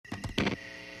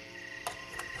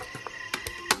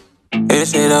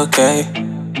Is it okay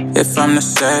if I'm to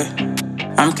say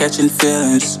I'm catching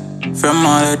feelings from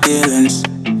all the dealings?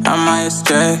 Am I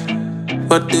astray?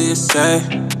 What do you say?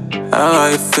 How are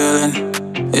you feeling?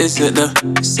 Is it the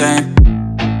same?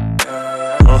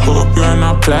 I hope you're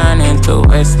not planning to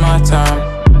waste my time.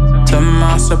 To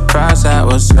my surprise, that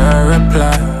was her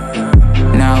reply.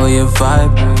 Now we a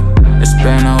vibe. It's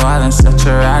been a while and such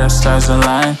a ride, the stars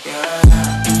align.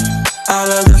 I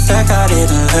love the fact I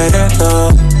didn't let her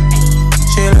go.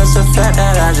 She loves the fact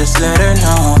that I just let her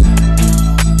know.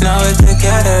 Now we're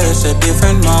together, it's a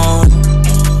different mode.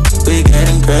 We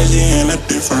getting crazy in a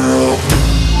different role.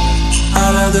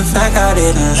 I love the fact I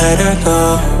didn't let her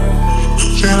go.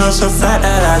 She loves the fact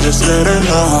that I just let her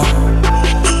know.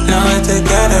 Now we're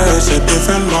together, it's a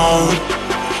different mode.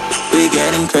 We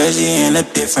getting crazy in a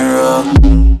different role.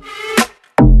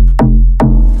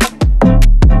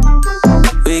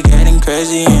 We getting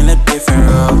crazy in a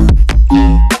different role.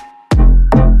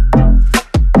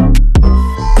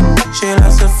 She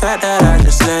loves the fact that I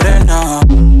just let her know.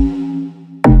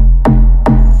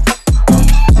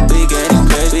 We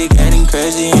getting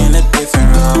crazy in a different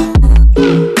role.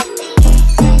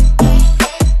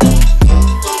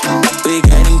 We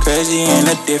getting crazy in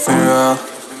a different role.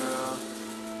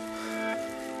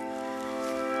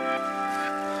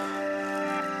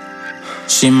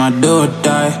 She my do or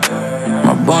die,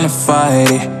 my bona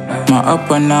fide. My up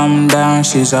when I'm down,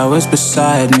 she's always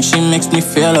beside me. She makes me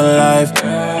feel alive,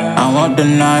 I won't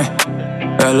deny.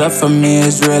 Her love for me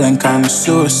is real and kinda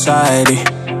suicide-y.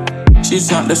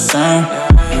 She's not the same,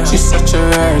 she's such a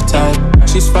rare type.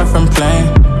 She's far from plain,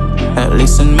 at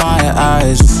least in my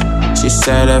eyes. She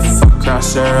said if I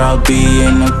cross her, I'll be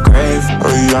in the grave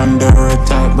or under her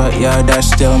type, but yeah, that's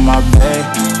still my babe.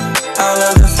 I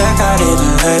love the fact I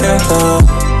didn't let her go.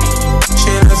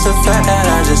 She loves the fact that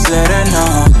I just let her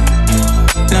know.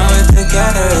 Now we're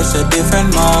together, it's a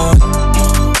different mode.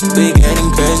 We getting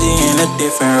crazy in a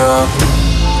different role.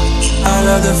 I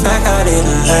love the fact I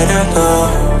didn't let her go.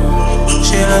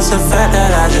 She loves the fact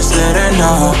that I just let her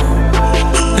know.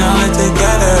 Now we're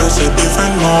together, it's a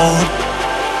different mode.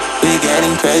 We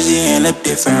getting crazy in a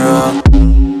different role.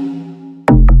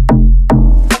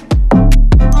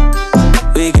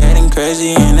 We getting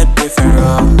crazy in a different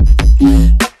role.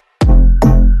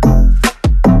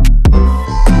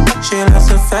 She loves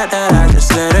the fact that I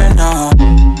just let her know.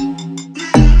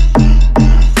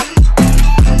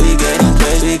 We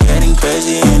getting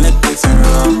crazy in a different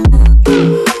role.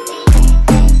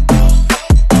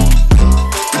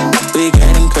 We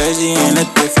getting crazy in a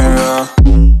different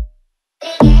role.